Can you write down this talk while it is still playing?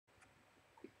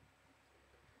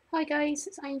Hi guys,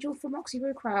 it's Angel from Roxy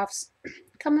Brew Crafts.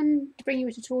 Coming to bring you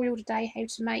a tutorial today how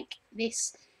to make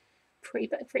this pretty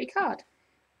card.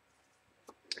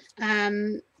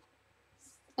 I'm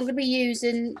going to be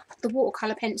using the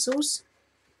watercolour pencils,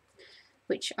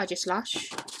 which I just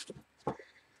lush.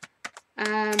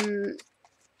 The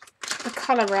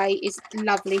colour rate is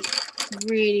lovely,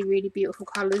 really beautiful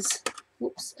colours.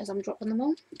 Whoops, as I'm dropping them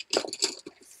on.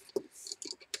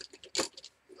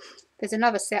 There's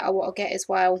another set I want to get as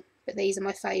well, but these are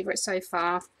my favourites so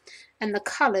far. And the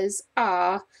colours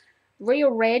are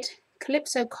Real Red,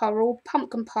 Calypso Coral,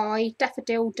 Pumpkin Pie,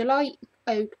 Daffodil Delight,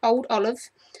 Old Olive,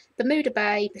 Bermuda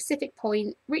Bay, Pacific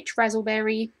Point, Rich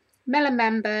Razzleberry, Melon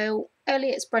Mambo,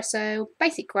 Early Espresso,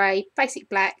 Basic Grey, Basic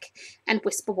Black, and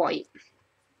Whisper White.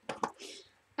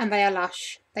 And they are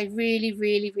lush. They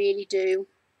really do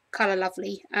colour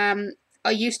lovely.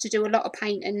 I used to do a lot of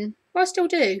painting. Well, I still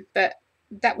do, but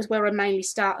that was where I mainly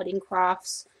started in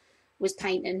crafts, was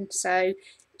painting. So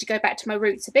to go back to my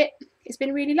roots a bit, it's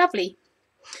been really lovely.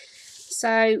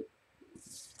 So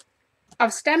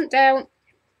I've stamped out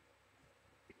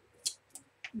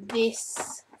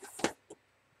this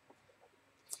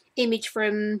image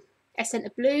from Essence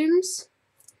of Blooms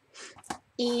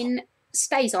in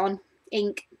Stays On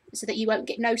ink, so that you won't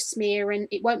get no smear and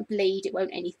it won't bleed, it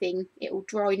won't anything. It will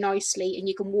dry nicely and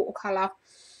you can watercolour.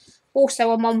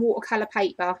 Also, I'm on watercolour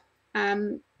paper.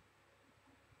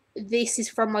 This is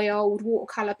from my old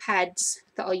watercolour pads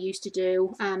that I used to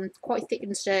do, quite thick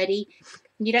and sturdy,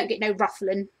 and you don't get no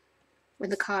ruffling when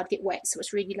the card get wet, so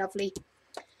it's really lovely.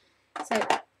 So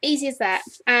easy as that.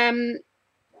 And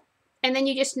then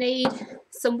you just need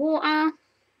some water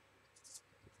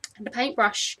and a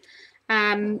paintbrush.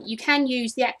 You can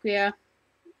use the Aqua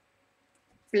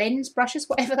blends brushes,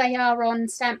 whatever they are on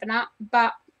Stampin' Up,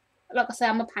 but like I say,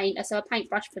 I'm a painter, so a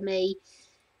paintbrush for me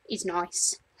is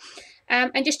nice.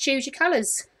 And just choose your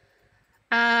colours.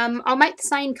 I'll make the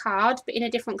same card but in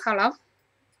a different colour,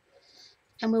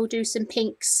 and we'll do some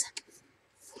pinks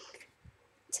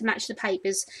to match the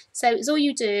papers. So it's all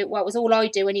you do, well, it was all I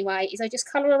do anyway, is I just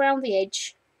colour around the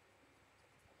edge.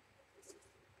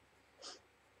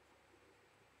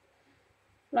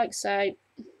 Like so.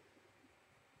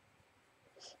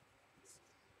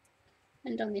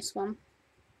 And on this one.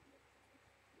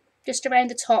 Just around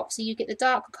the top, so you get the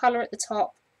darker colour at the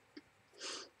top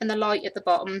and the light at the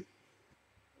bottom.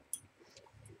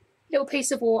 Little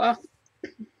piece of water.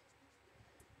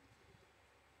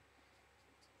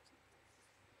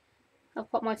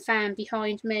 I've got my fan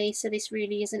behind me, so this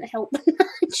really isn't helping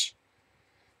much.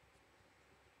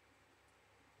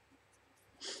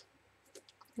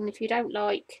 And if you don't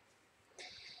like,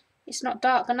 it's not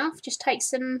dark enough, just take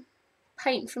some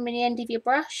paint from the end of your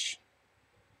brush.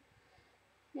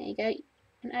 There you go,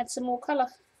 and add some more colour.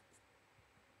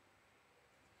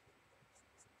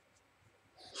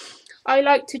 I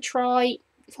like to try,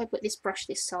 if I put this brush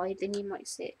this side, then you might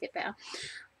see it a bit better.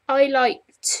 I like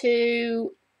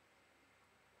to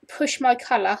push my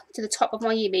colour to the top of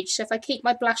my image. So if I keep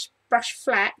my brush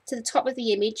flat to the top of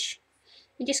the image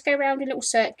and just go around in little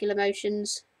circular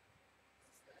motions,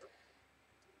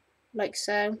 like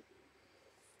so.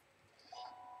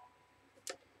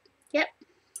 Yep.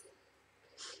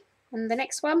 And the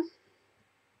next one.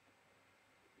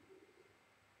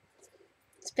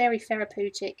 It's very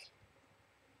therapeutic.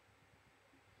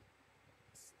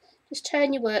 Just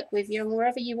turn your work with you, and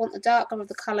wherever you want the darker of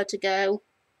the colour to go,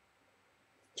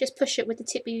 just push it with the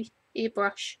tip of your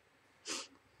brush,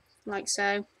 like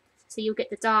so. So you'll get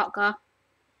the darker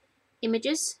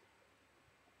images,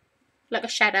 like a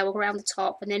shadow around the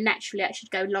top, and then naturally that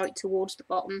should go light towards the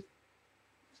bottom.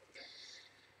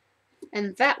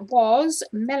 And that was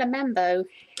Melon Mambo.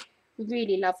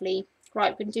 Really lovely.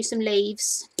 Right, we're going to do some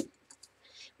leaves,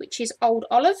 which is Old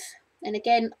Olive. And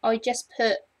again, I just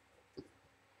put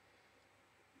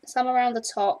some around the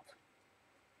top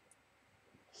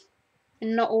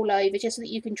and not all over, just so that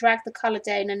you can drag the colour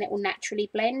down and it will naturally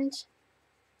blend.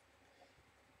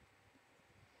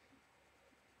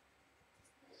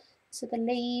 So the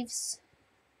leaves,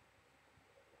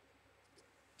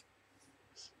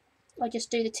 I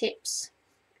just do the tips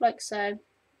like so.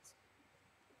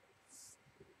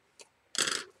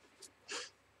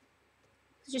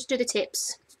 Just do the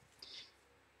tips.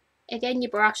 Again,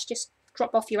 your brush, just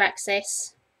drop off your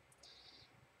excess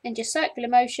and just circular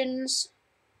motions,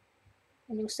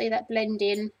 and you'll see that blend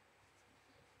in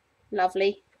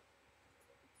lovely.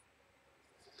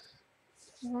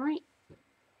 Alright,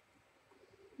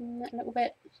 that little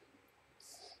bit.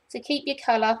 So keep your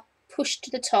colour pushed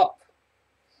to the top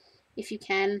if you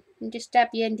can, and just dab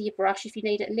the end of your brush if you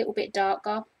need it a little bit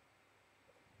darker.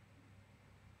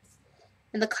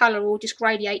 and the colour will just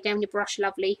radiate down your brush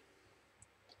lovely.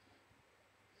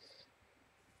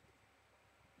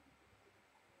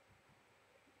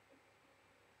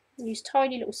 Use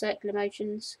tiny little circular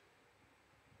motions.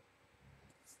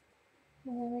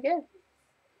 And there we go.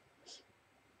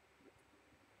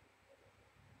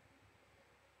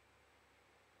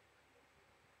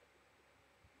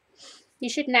 You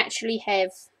should naturally have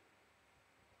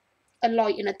a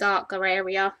light and a darker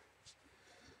area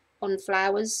on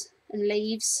flowers and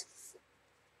leaves,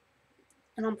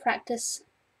 and on practice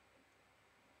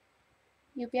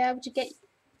you'll be able to get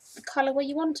the colour where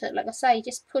you want it. Like I say,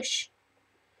 just push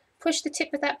the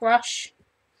tip of that brush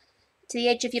to the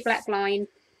edge of your black line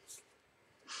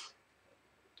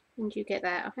and you get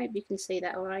that. I hope you can see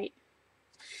that alright.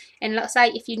 And like I say,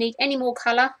 if you need any more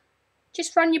colour,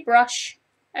 just run your brush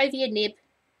over your nib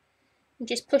and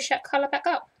just push that colour back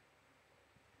up.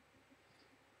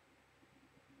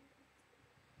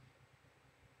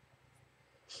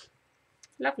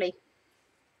 Lovely.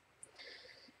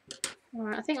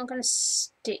 Alright, I think I'm going to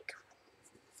stick...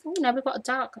 Oh no, we've got a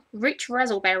dark, rich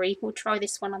razzleberry. We'll try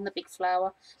this one on the big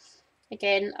flower.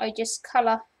 Again, I just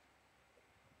colour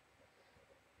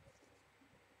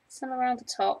some around the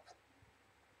top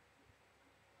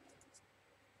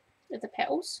of the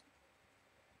petals.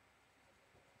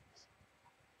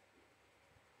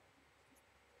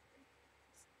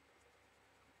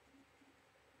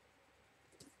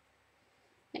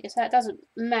 Like I say, it doesn't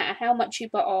matter how much you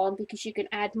put on because you can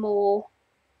add more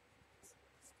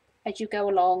as you go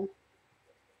along.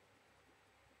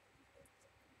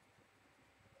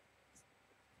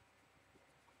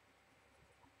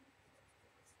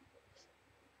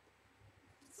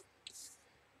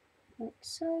 Like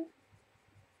so.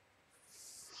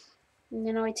 And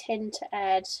then I tend to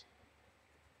add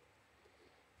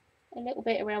a little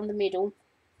bit around the middle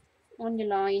on your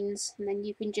lines, and then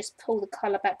you can just pull the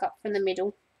colour back up from the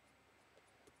middle.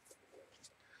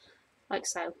 Like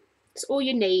so. That's all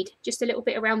you need, just a little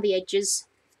bit around the edges.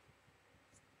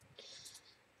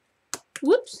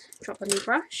 Whoops, drop a new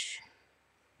brush.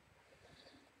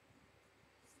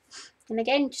 And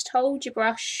again, just hold your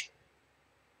brush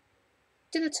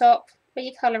to the top where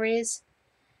your colour is.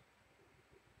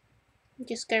 And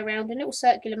just go around in little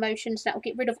circular motions. That will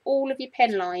get rid of all of your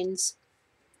pen lines,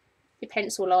 your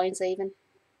pencil lines even.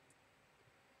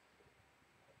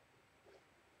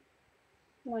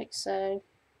 Like so.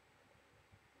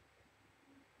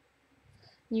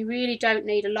 You really don't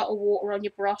need a lot of water on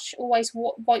your brush. Always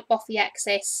wipe off the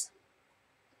excess.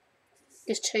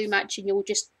 Just too much and you'll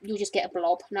just get a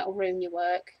blob and that'll ruin your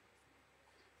work.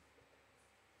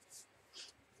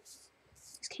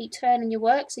 Just keep turning your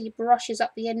work so your brush is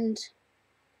up the end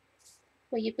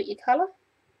where you put your colour.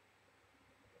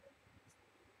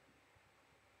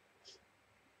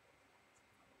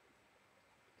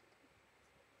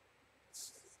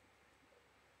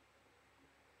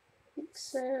 Like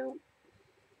so.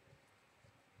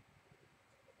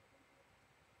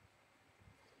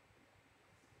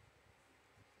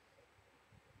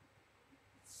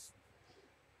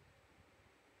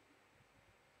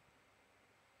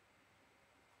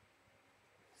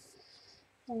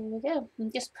 There we go.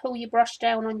 And just pull your brush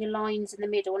down on your lines in the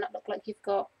middle and that look like you've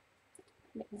got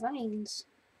little veins.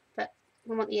 But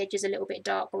we want the edges a little bit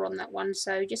darker on that one,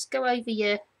 so just go over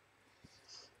your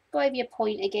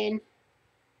point again.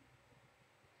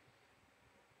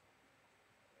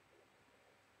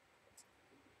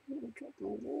 Drop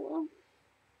more water.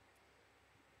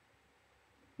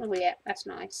 Oh yeah, that's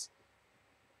nice.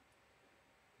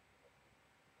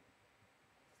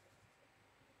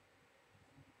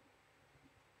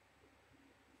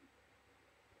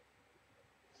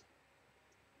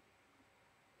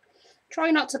 Try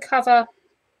not to cover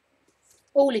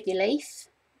all of your leaf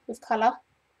with colour.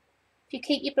 If you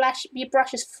keep your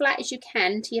brush as flat as you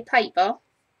can to your paper,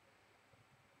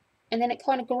 and then it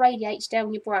kind of gradiates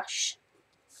down your brush,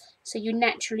 so you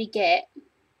naturally get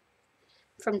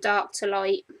from dark to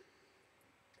light.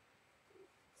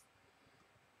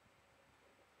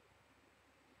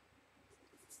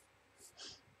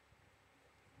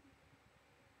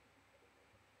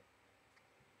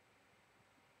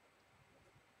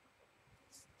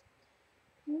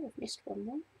 Oh, I've missed one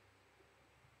there.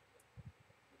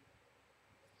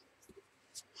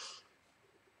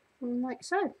 Like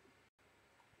so.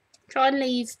 Try and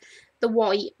leave the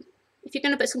white. If you're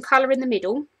going to put some colour in the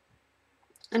middle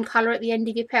and colour at the end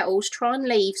of your petals, try and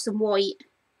leave some white,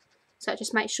 so it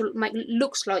just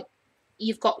looks like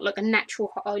you've got like a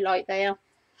natural highlight there.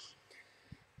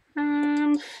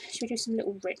 Should we do some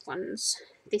little red ones?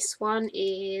 This one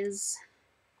is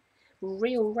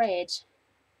real red.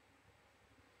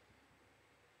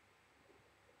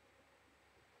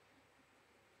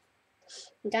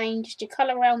 Again, just your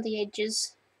colour around the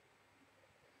edges.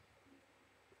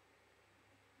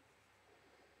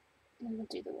 And we'll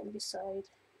do the one beside.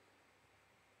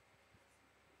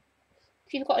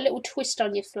 If you've got a little twist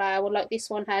on your flower like this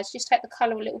one has, just take the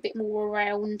colour a little bit more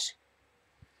around.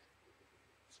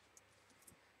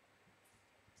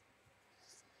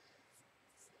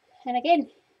 And again,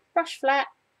 brush flat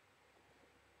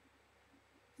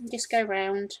and just go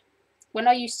round. When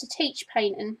I used to teach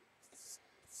painting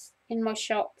in my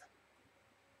shop,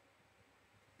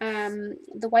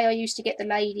 the way I used to get the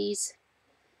ladies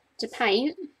to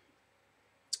paint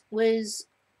was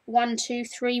 1, 2,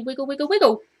 3, wiggle, wiggle,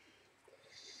 wiggle.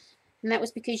 And that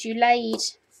was because you laid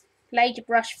your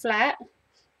brush flat,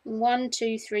 1,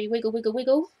 2, 3, wiggle, wiggle,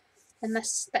 wiggle, and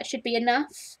that should be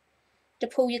enough to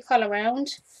pull your colour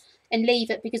around, and leave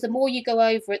it, because the more you go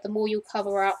over it, the more you'll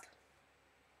cover up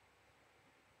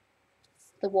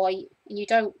the white, and you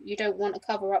don't want to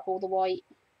cover up all the white.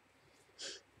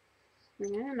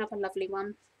 Yeah, another lovely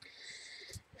one.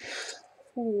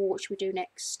 Ooh, what should we do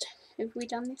next? Have we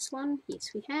done this one?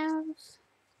 Yes, we have.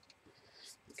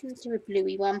 Let's do a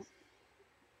bluey one.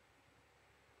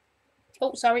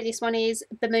 Oh, sorry, this one is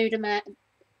Bermuda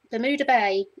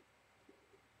Bay.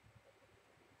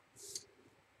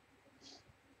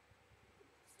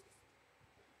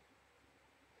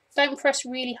 Don't press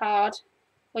really hard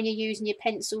when you're using your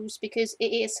pencils, because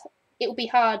it'll be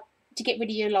hard to get rid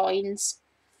of your lines.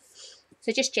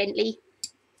 So just gently.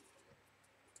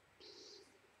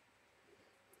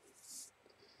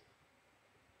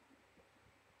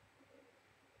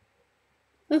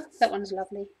 Ooh, that one's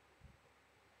lovely.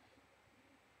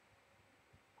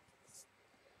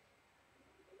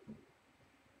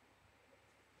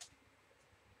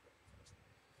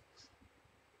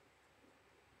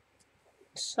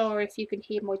 Sorry if you can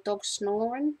hear my dog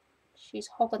snoring. She's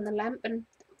hogging the lamp and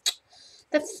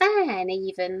the fan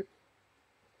even,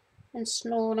 and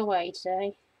snoring away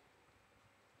today.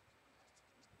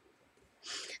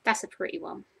 That's a pretty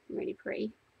one, really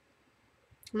pretty.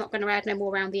 I'm not going to add no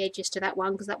more around the edges to that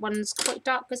one, because that one's quite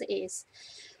dark as it is.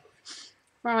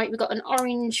 Right, we've got an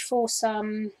orange for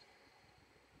some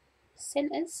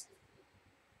centres.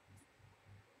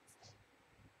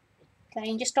 Okay,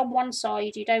 and just on one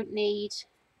side, you don't need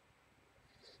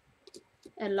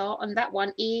a lot, and that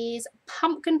one is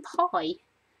pumpkin pie.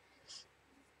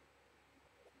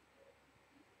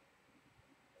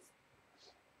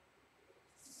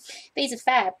 These are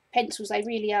fab pencils, they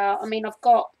really are. I mean, I've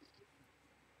got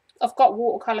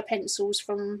watercolour pencils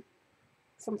from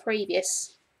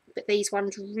previous, but these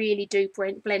ones really do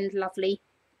blend lovely.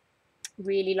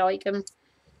 Really like them.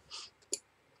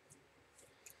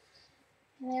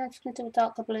 And then I'm just going to do a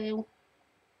darker blue.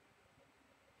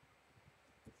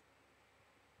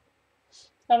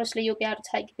 Obviously, you'll be able to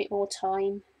take a bit more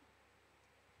time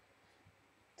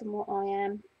than what I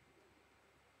am.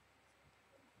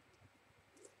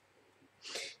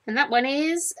 And that one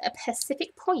is a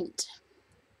Pacific Point.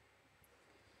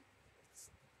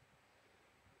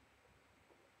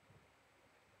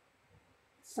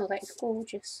 Oh, that is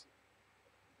gorgeous.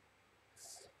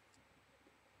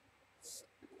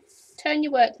 Turn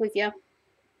your work with you.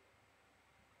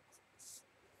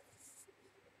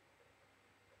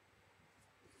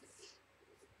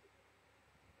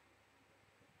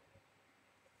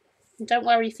 And don't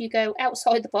worry if you go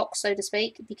outside the box, so to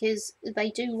speak, because they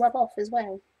do rub off as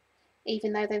well,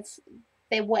 even though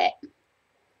they're wet.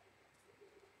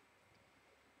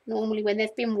 Normally when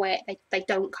they've been wet, they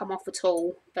don't come off at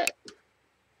all, but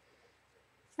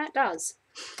that does.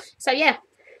 So yeah,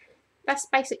 that's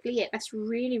basically it. That's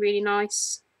really, really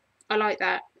nice. I like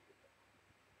that.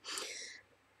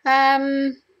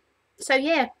 So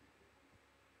yeah,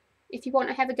 if you want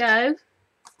to have a go,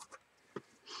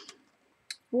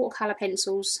 watercolour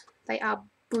pencils, they are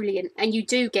brilliant, and you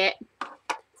do get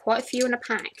quite a few in a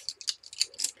pack.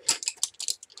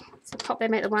 So pop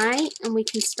them out of the way and we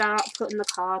can start putting the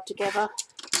card together.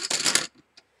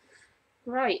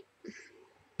 Right,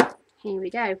 here we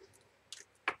go.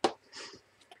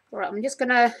 Alright, I'm just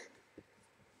gonna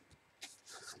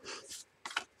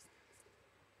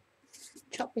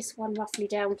chop this one roughly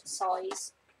down to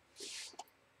size,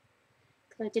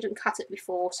 because I didn't cut it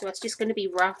before, so it's just going to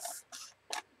be rough.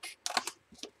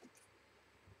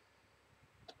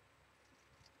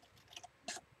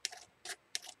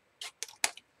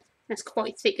 That's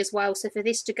quite thick as well, so for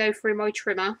this to go through my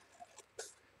trimmer,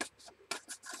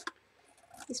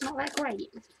 it's not that great.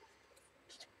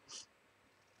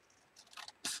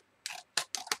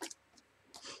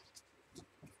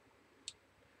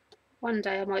 One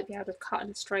day I might be able to cut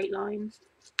in a straight line.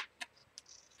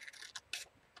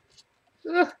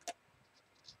 Ugh.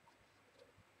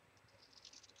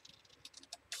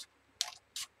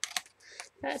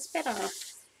 That's better.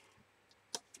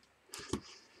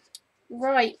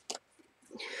 Right,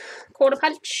 quarter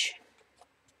punch.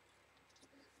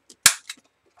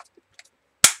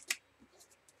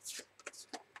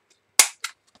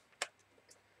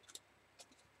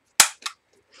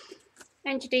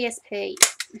 And your DSP,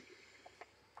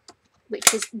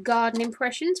 which is Garden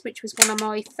Impressions, which was one of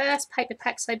my first paper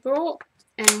packs I brought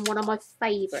and one of my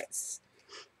favourites.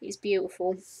 It's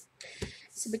beautiful.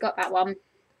 So we got that one.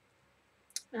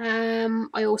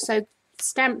 I also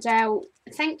stamped out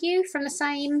Thank You from the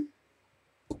same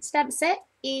stamp set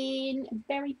in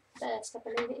Berry Burst, I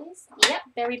believe it is. Yep,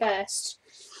 Berry Burst.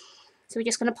 So we're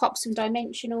just going to pop some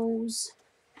dimensionals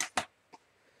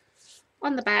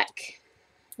on the back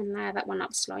and layer that one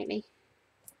up slightly.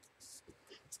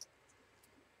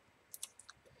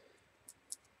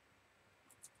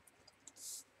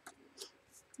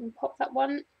 And pop that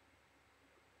one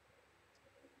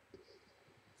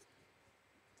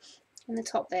in the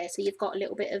top there, so you've got a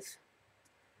little bit of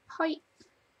height.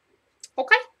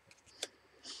 Okay.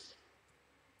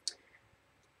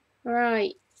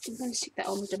 Right, I'm going to stick that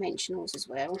on the dimensionals as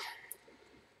well.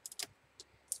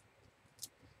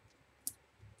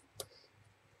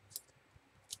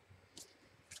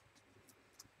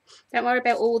 Don't worry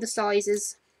about all the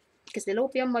sizes, because they'll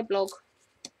all be on my blog.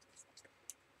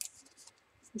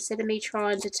 Instead of me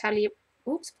trying to tell you,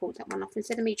 oops, pulled that one off.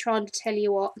 Instead of me trying to tell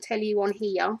you on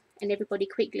here, and everybody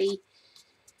quickly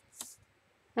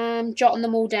jotting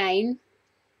them all down.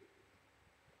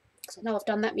 Because I know I've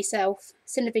done that myself.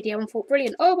 Seen the video and thought,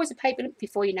 brilliant. Oh, where's a paper?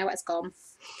 Before you know it's gone.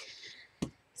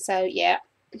 So yeah.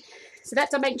 So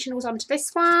that dimensionals onto this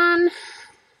one.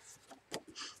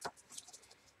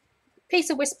 Piece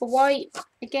of Whisper White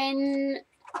again.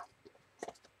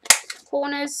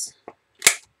 Corners.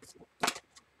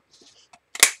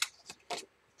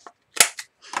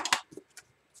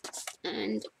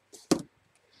 And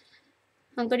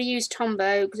I'm going to use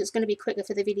Tombow because it's going to be quicker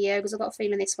for the video, because I've got a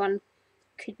feeling this one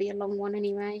could be a long one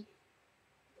anyway.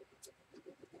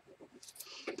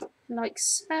 Like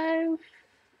so.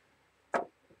 Oh,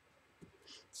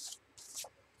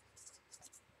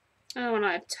 and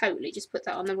I've totally just put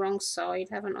that on the wrong side,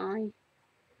 haven't I?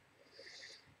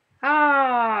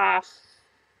 Ah!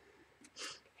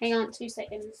 Hang on 2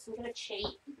 seconds. I'm going to cheat.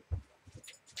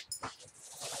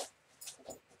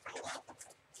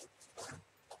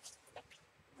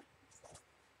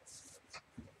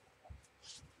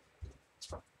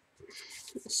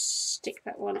 Stick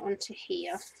that one onto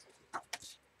here.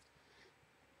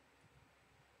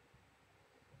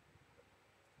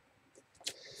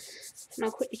 And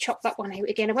I'll quickly chop that one out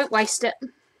again. I won't waste it.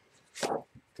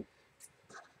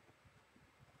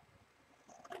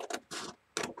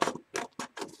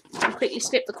 I'll quickly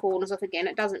snip the corners off again.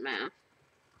 It doesn't matter.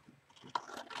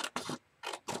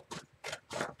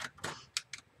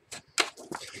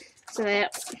 So there.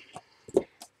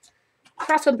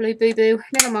 Craft and blue boo boo.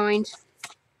 Never mind.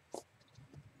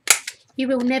 You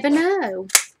will never know.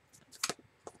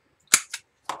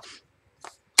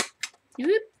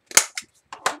 Whoop.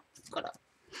 Got it.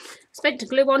 Spent to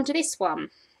glue onto this one.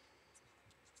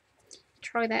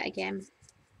 Try that again.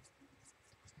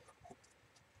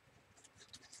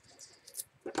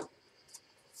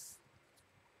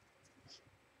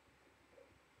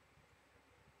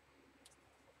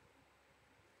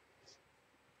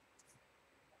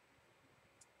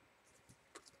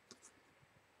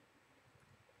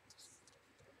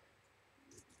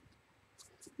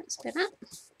 Let's do that.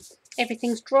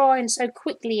 Everything's drying so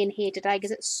quickly in here today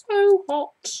because it's so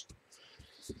hot.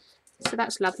 So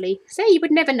that's lovely. See, you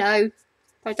would never know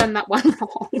if I've done that one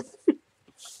wrong.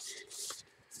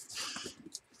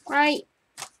 Right.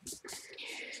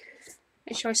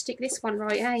 Make sure I stick this one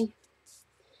right, eh?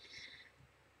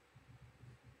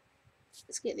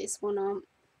 Let's get this one on.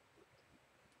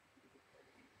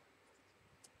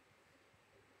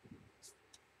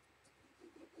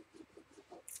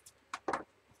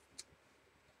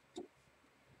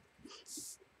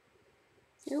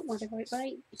 Oh, what have I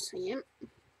right? So, yeah.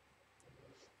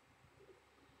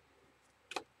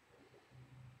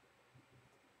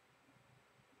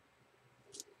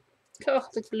 Oh,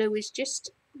 the glue is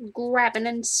just grabbing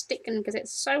and sticking because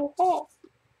it's so hot.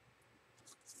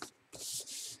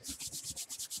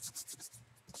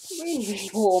 Really, really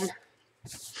warm.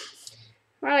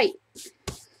 Right.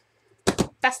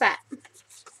 That's that.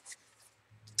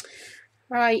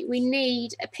 Right, we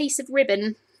need a piece of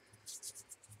ribbon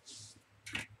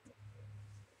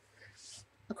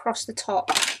across the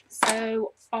top.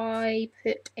 So I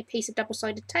put a piece of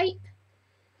double-sided tape.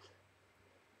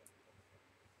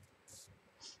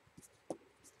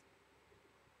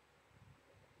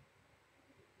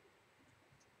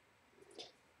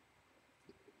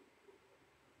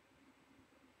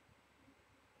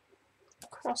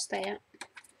 across there.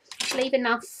 Leave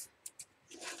enough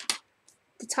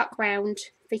to tuck round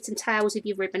feet and tails of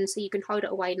your ribbon so you can hold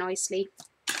it away nicely.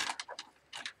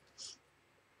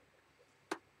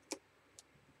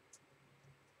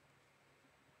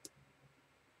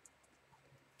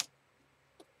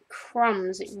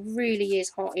 Crumbs, it really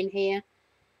is hot in here.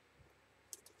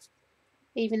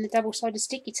 Even the double-sided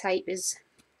sticky tape is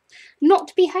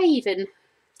not behaving.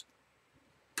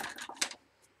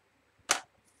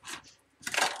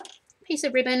 Piece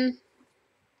of ribbon.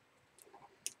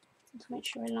 Let's make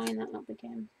sure I line that up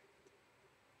again.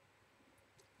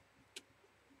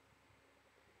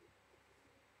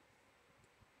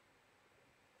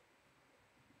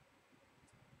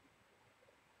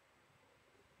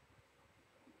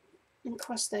 And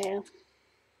across there.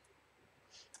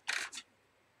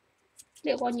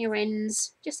 Little on your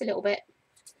ends, just a little bit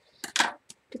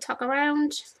to tuck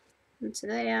around onto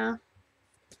there,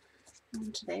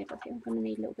 onto there. But I think I'm going to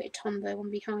need a little bit of Tombow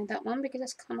on behind that one because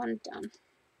it's come undone.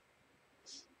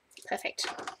 Perfect.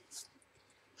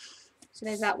 So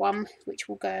there's that one, which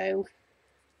will go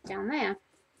down there.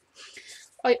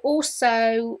 I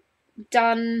also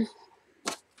done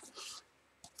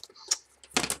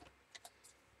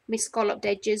my scalloped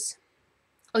edges.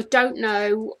 I don't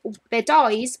know, they're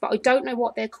dies, but I don't know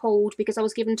what they're called because I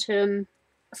was given to them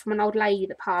from an old lady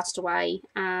that passed away.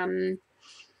 And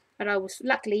I was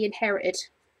luckily inherited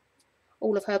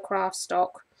all of her craft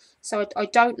stock. So I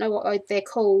don't know what they're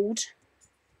called,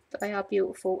 but they are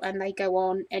beautiful and they go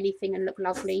on anything and look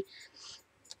lovely.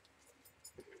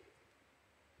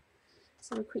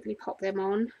 So we'll quickly pop them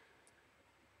on.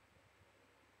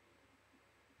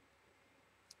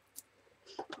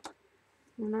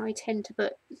 And I tend to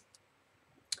put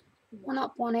one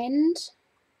up one end.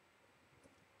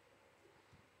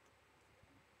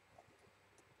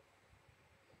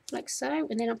 Like so,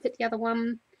 and then I'll put the other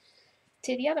one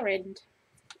to the other end.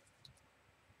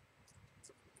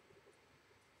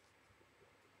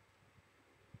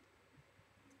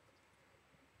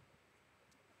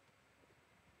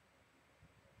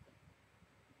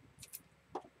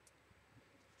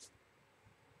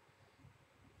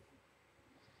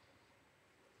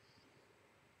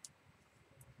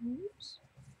 Oops.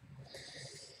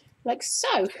 Like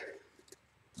so.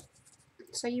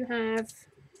 So you have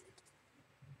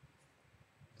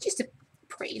just a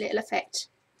pretty little effect.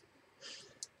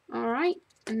 Alright,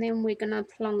 and then we're going to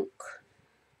plonk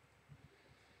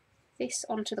this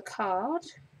onto the card.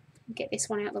 Get this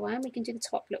one out of the way and we can do the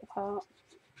top little part.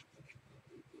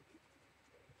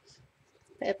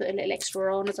 Better put a little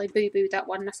extra on as I boo-booed that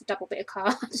one. That's a double bit of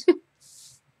card. Am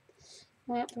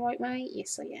I up the right way?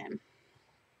 Yes, I am.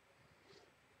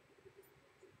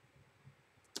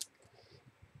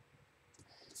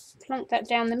 Plonk that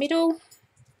down the middle,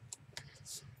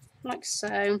 like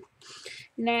so.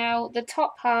 Now the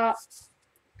top part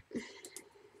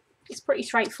is pretty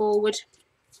straightforward.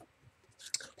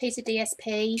 Piece of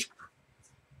DSP,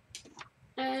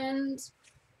 and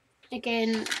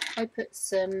again I put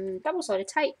some double-sided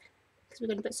tape because we're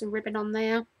going to put some ribbon on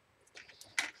there.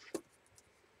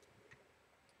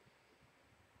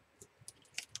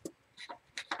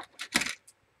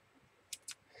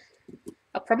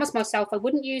 I promised myself I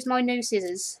wouldn't use my new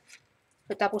scissors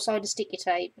for double-sided sticky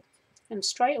tape, and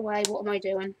straight away what am I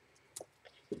doing?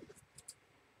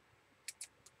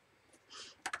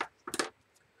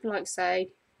 Like so.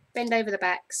 Bend over the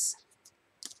backs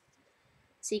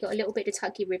so you got a little bit to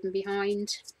tuck your ribbon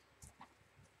behind.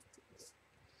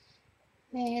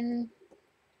 Then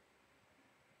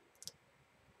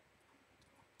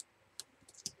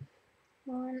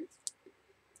one,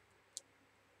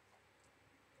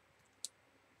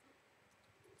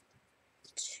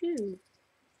 two.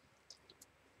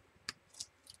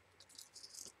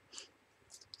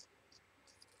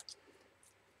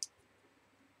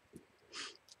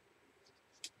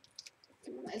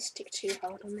 Let's stick too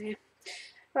hard on there.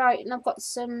 Right, and I've got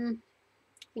some,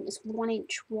 I think it's 1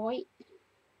 inch white.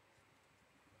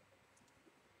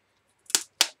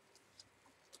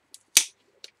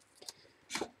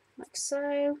 Like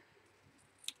so.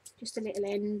 Just a little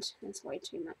end, that's way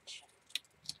too much.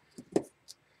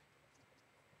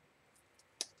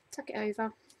 Tuck it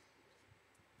over.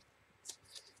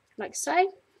 Like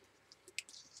so.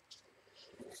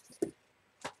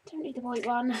 Don't need the white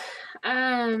one.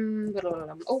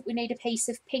 Oh, we need a piece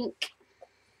of pink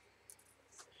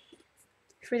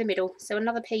through the middle. So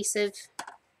another piece of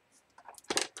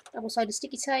double-sided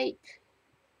sticky tape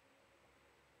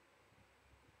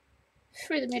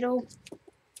through the middle,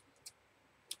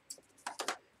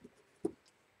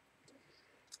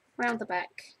 round the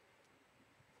back,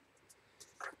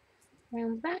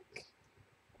 round the back,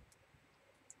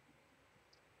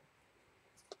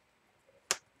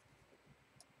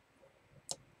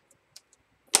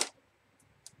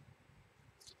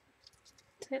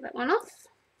 Take that one off.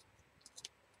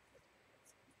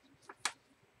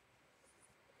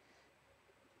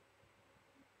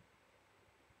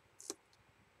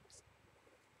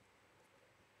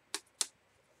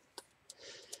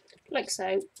 Like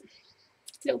so.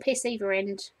 Little piece either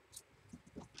end.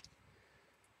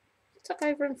 Tuck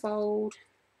over and fold.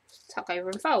 Tuck over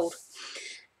and fold.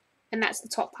 And that's the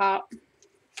top part.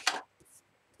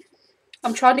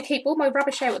 I'm trying to keep all my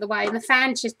rubbish out of the way and the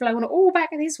fan's just blowing it all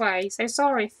back this way. So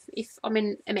sorry if I'm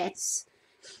in a mess.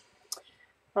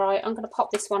 Right, I'm going to pop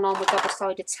this one on with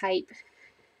double-sided tape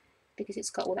because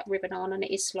it's got all that ribbon on and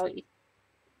it is slightly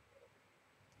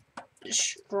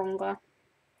stronger.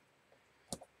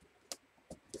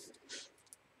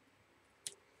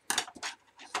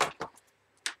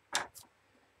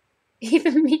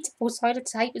 Even me double-sided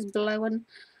tape is blowing.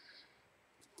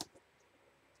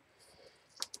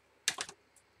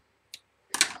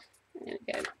 There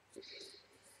we go.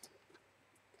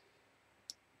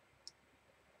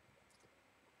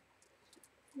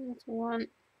 That's 1,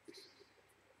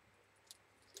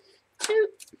 2.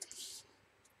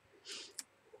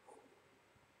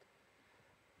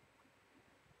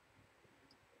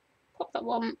 Pop that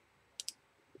one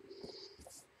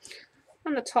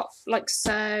on the top like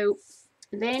so.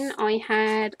 Then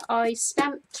I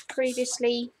stamped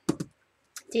previously,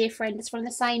 dear friend, it's from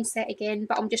the same set again,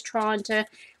 but I'm just trying to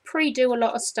pre-do a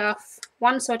lot of stuff.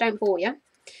 1, so I don't bore you,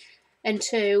 and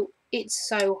 2, it's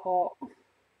so hot.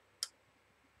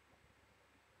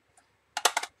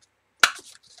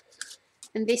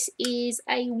 And this is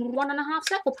a 1.5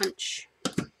 circle punch.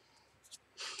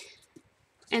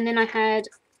 And then I had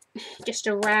just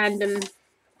a random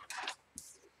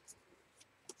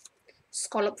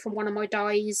scallop from one of my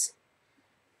dies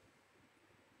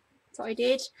that I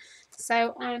did.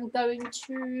 So I'm going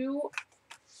to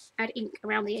add ink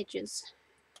around the edges.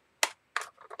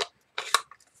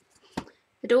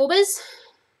 The daubers,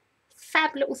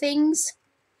 fab little things.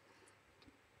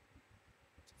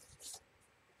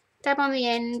 Dab on the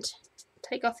end,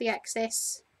 take off the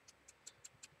excess,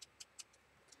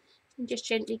 and just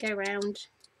gently go round.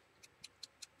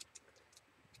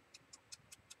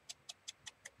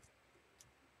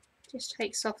 Just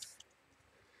takes off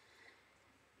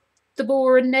the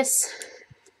boringness.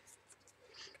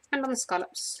 And on the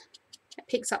scallops, it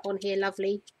picks up on here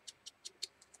lovely.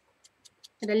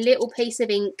 And a little piece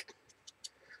of ink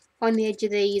on the edge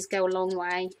of these go a long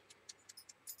way.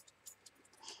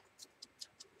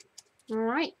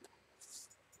 Alright,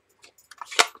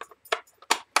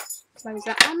 close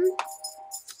that on.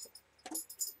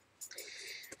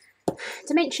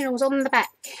 Dimensionals on the back.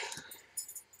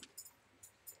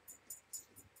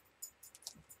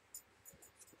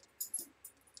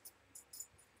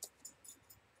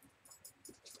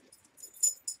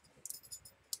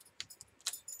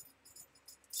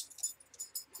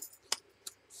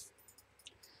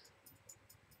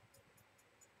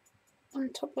 On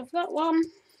top of that one,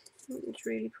 it's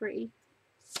really pretty.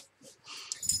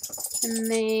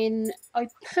 And then I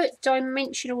put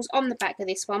dimensionals on the back of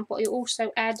this one, but I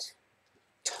also add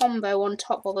Tombow on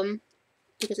top of them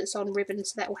because it's on ribbon,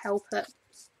 so that will help it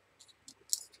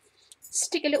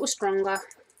stick a little stronger.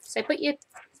 So put your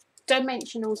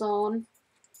dimensionals on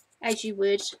as you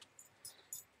would,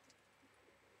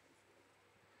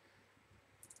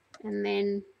 and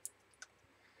then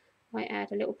I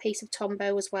add a little piece of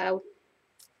Tombow as well,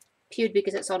 purely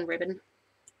because it's on ribbon.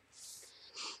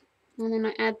 And then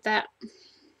I add that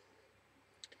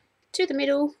to the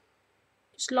middle,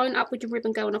 just line up with the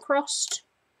ribbon going across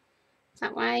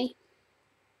that way.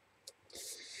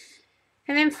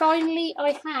 And then finally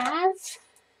I have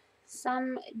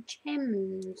some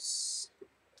gems.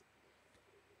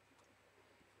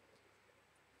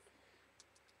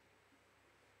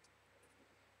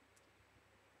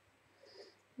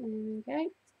 There we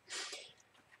go.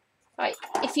 Right,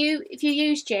 if you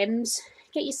use gems,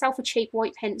 get yourself a cheap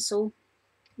white pencil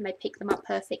and they pick them up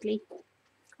perfectly,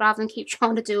 rather than keep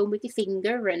trying to do them with your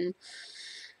finger. And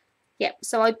yep,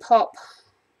 so I pop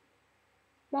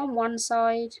one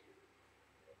side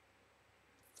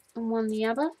and one the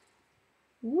other.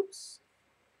 Whoops.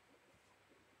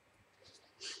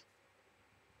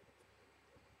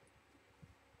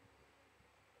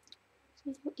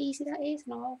 See how easy that is?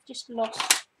 And I've just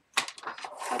lost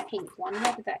my pink one.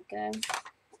 Where did that go?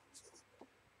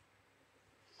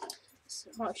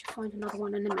 So, right, I should find another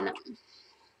one in a minute.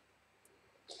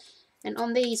 And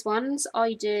on these ones,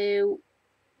 I do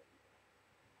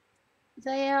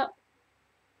there,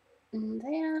 and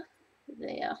there,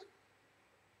 there,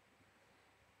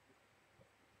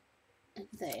 and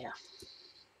there.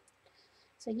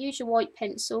 So use your white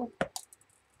pencil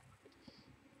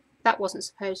That wasn't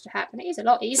supposed to happen. It is a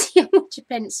lot easier with your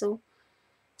pencil.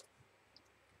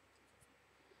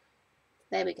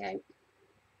 There we go.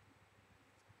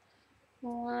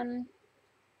 One.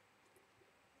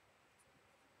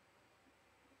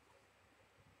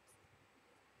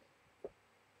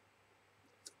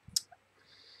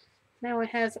 Now I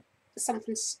have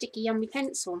something sticky on my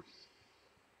pencil.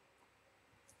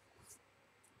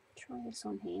 Try this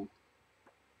on here.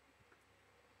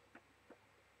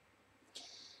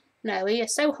 No,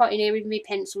 it's so hot in here with my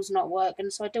pencil's not working,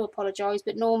 so I do apologise,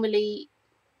 but normally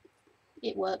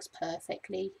it works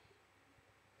perfectly.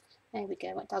 There we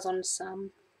go, it does on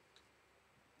some.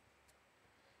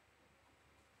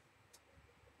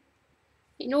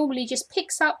 It normally just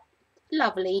picks up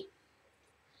lovely.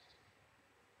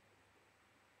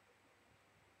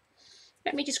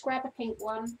 Let me just grab a pink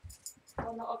one,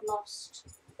 one that I've lost.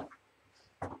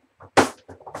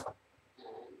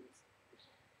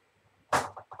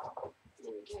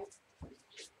 There we go.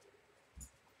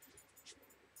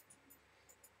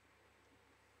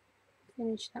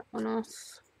 Finish that one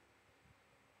off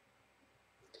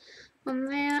on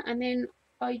there, and then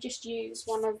I just use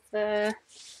one of the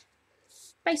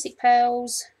basic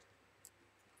pearls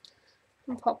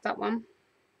and pop that one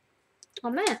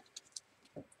on there.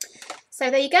 So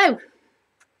there you go.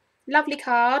 Lovely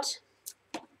card.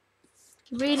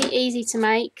 Really easy to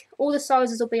make. All the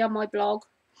sizes will be on my blog.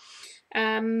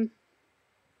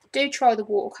 Do try the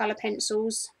watercolour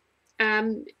pencils.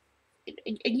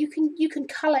 You can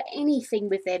colour anything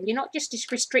with them. You're not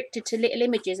just restricted to little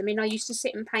images. I mean, I used to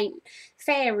sit and paint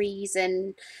fairies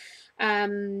and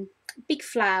big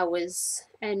flowers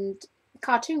and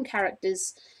cartoon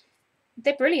characters.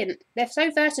 They're brilliant. They're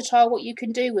so versatile what you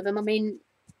can do with them. I mean,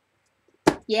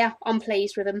 yeah, I'm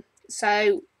pleased with them.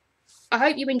 So I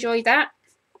hope you enjoyed that.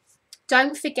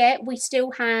 Don't forget, we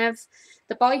still have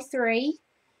the buy 3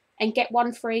 and get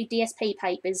 1 free DSP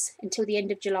papers until the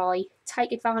end of July.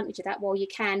 Take advantage of that while you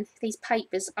can. These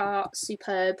papers are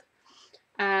superb.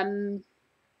 You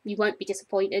won't be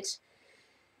disappointed.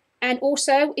 And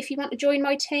also, if you want to join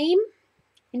my team,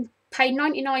 pay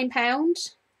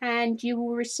 £99 and you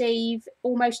will receive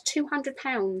almost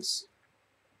 £200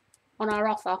 on our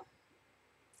offer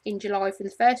in July, from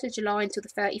the 1st of July until the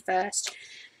 31st.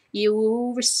 You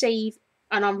will receive,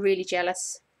 and I'm really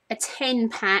jealous, a 10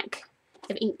 pack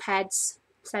of ink pads.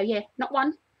 So yeah, not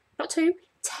 1, not 2,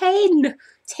 10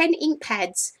 ink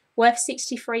pads worth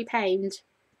 £63.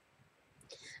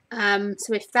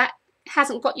 So if that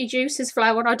hasn't got your juices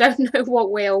flowing, I don't know what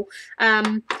will.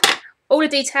 All the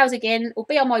details again will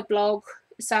be on my blog,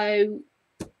 so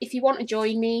if you want to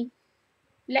join me,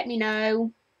 let me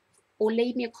know or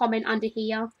leave me a comment under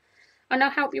here and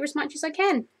I'll help you as much as I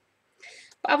can.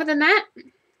 But other than that,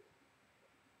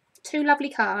 2 lovely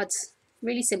cards.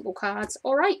 Really simple cards.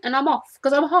 Alright, and I'm off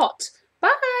because I'm hot. Bye!